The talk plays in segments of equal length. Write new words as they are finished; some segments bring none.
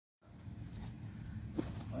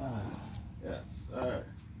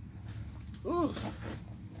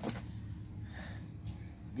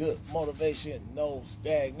Good motivation, no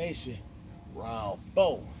stagnation. Round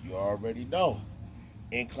 4, you already know.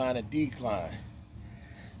 Incline and decline.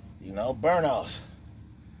 You know, burnouts.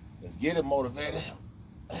 Let's get it, motivators.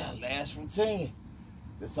 Last routine.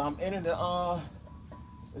 This I'm ending the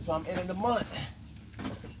month.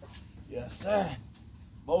 Yes, sir.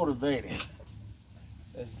 Motivated.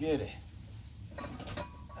 Let's get it.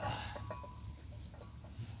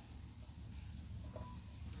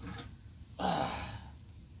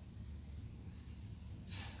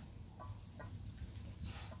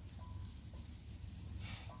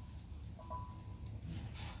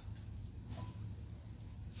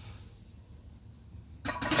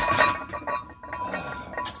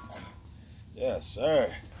 Yes,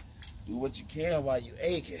 sir. Do what you can while you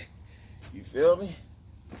aching. You feel me?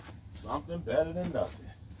 Something better than nothing.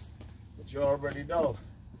 But you already know,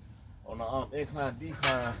 on the incline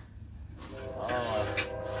decline,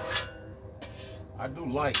 I do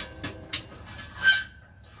like it.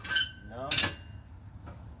 You know?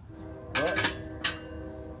 But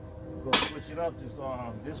we're gonna switch it up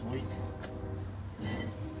this week.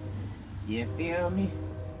 You feel me?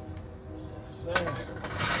 Yes, sir.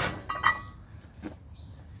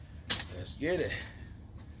 Let's get it.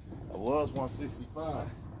 I was 165.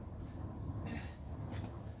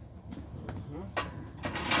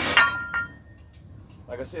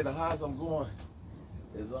 Like I said, the highs I'm going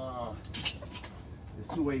is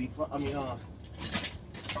 285. I mean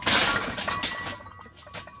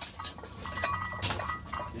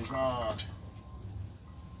it's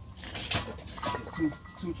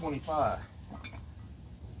 225.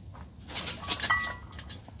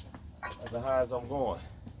 That's the highs I'm going.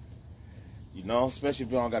 You know, especially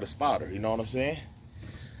if you don't got a spotter, you know what I'm saying?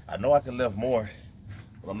 I know I can lift more,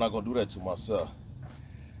 but I'm not gonna do that to myself.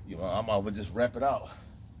 You know, I'm gonna just wrap it out.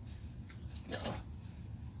 You know,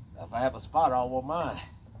 if I have a spotter, I won't mind.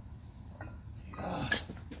 Yeah.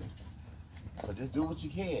 So just do what you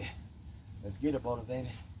can. Let's get it,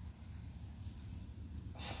 motivators.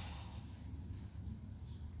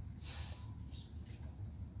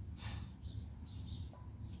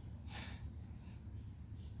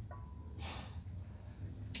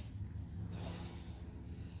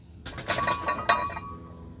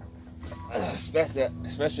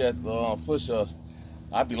 Especially at the push-ups,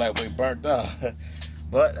 I'd be like way burnt out.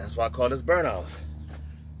 But that's why I call this burnouts.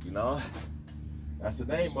 You know, that's the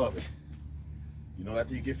name of it. You know,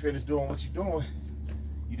 after you get finished doing what you're doing,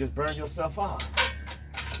 you just burn yourself out.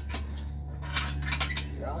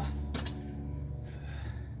 Yeah.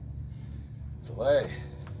 So hey,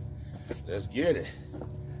 let's get it.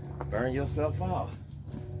 Burn yourself out.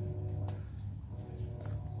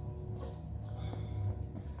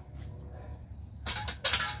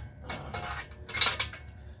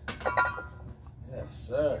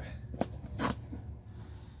 Sir.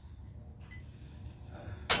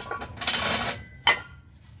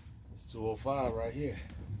 It's 205 right here.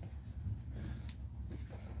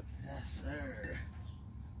 Yes, sir.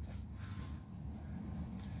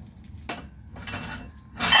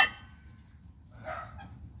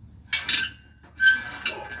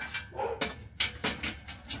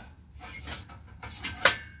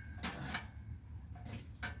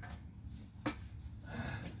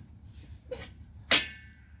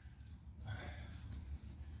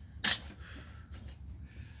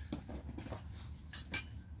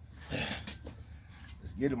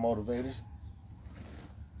 Get it, motivators.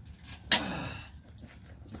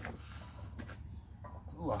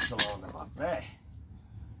 Ooh, I feel all in my back.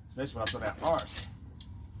 Especially when I feel that arch.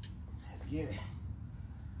 Let's get it.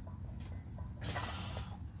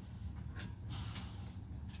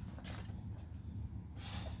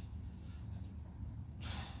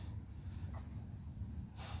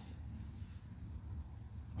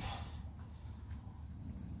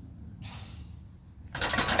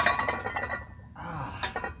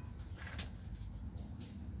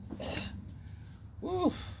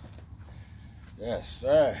 Woo. Yes,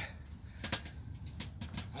 sir.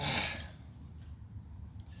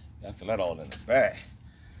 I feel that all in the back.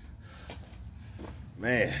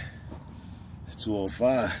 Man, it's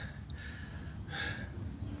 205.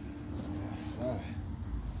 Yes, sir.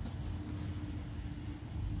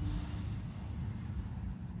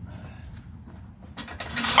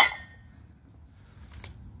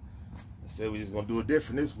 I said we're just gonna do it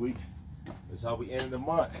different this week. That's how we end the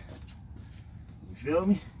month. You feel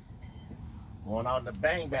me? Going out in the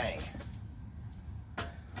bang bang.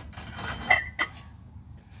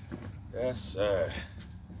 Yes, sir.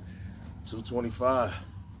 225.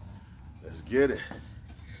 Let's get it.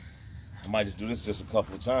 I might just do this just a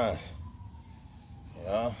couple of times. You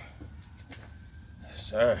know?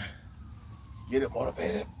 sir. Let's get it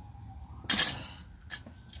motivated.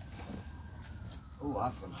 Oh, I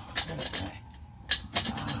feel it.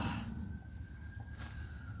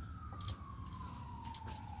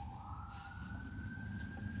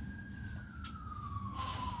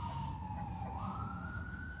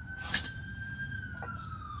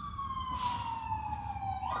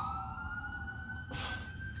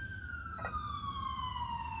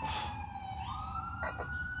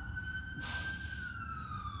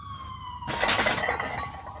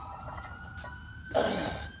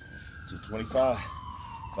 $25,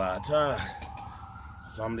 5 times.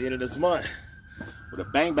 So I'm the end of this month with a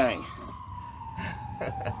bang bang.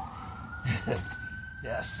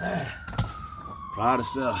 Yes, sir. Proud of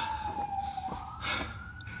self.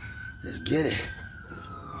 Let's get it.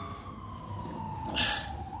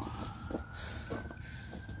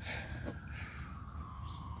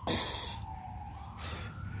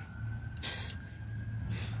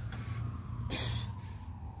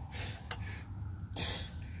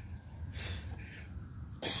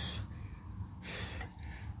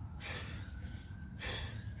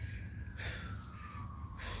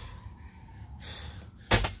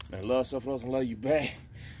 Man, love self, love and love you back.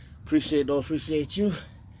 Appreciate those, appreciate you.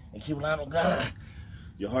 And keep relying on God.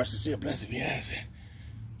 Your heart sincere, blessed be answered.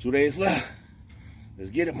 2 days left. Let's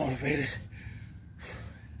get it, motivators.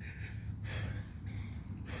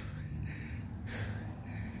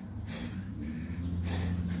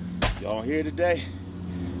 Y'all here today?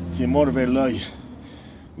 Keep motivated, love you.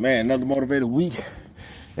 Man, another motivated week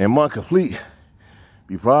and month complete.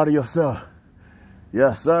 Be proud of yourself.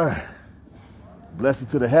 Yes, sir. Blessing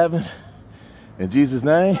to the heavens. In Jesus'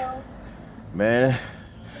 name, man,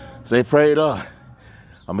 stay prayed up.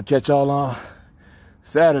 I'm going to catch y'all on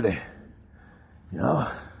Saturday, you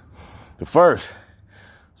know, the 1st.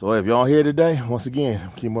 So if y'all here today, once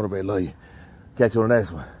again, keep motivated, love you. Catch you on the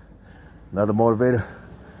next one. Another motivator,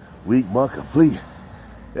 week, month complete.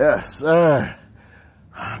 Yes, sir.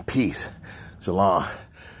 Peace. Shalom.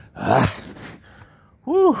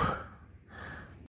 Woo.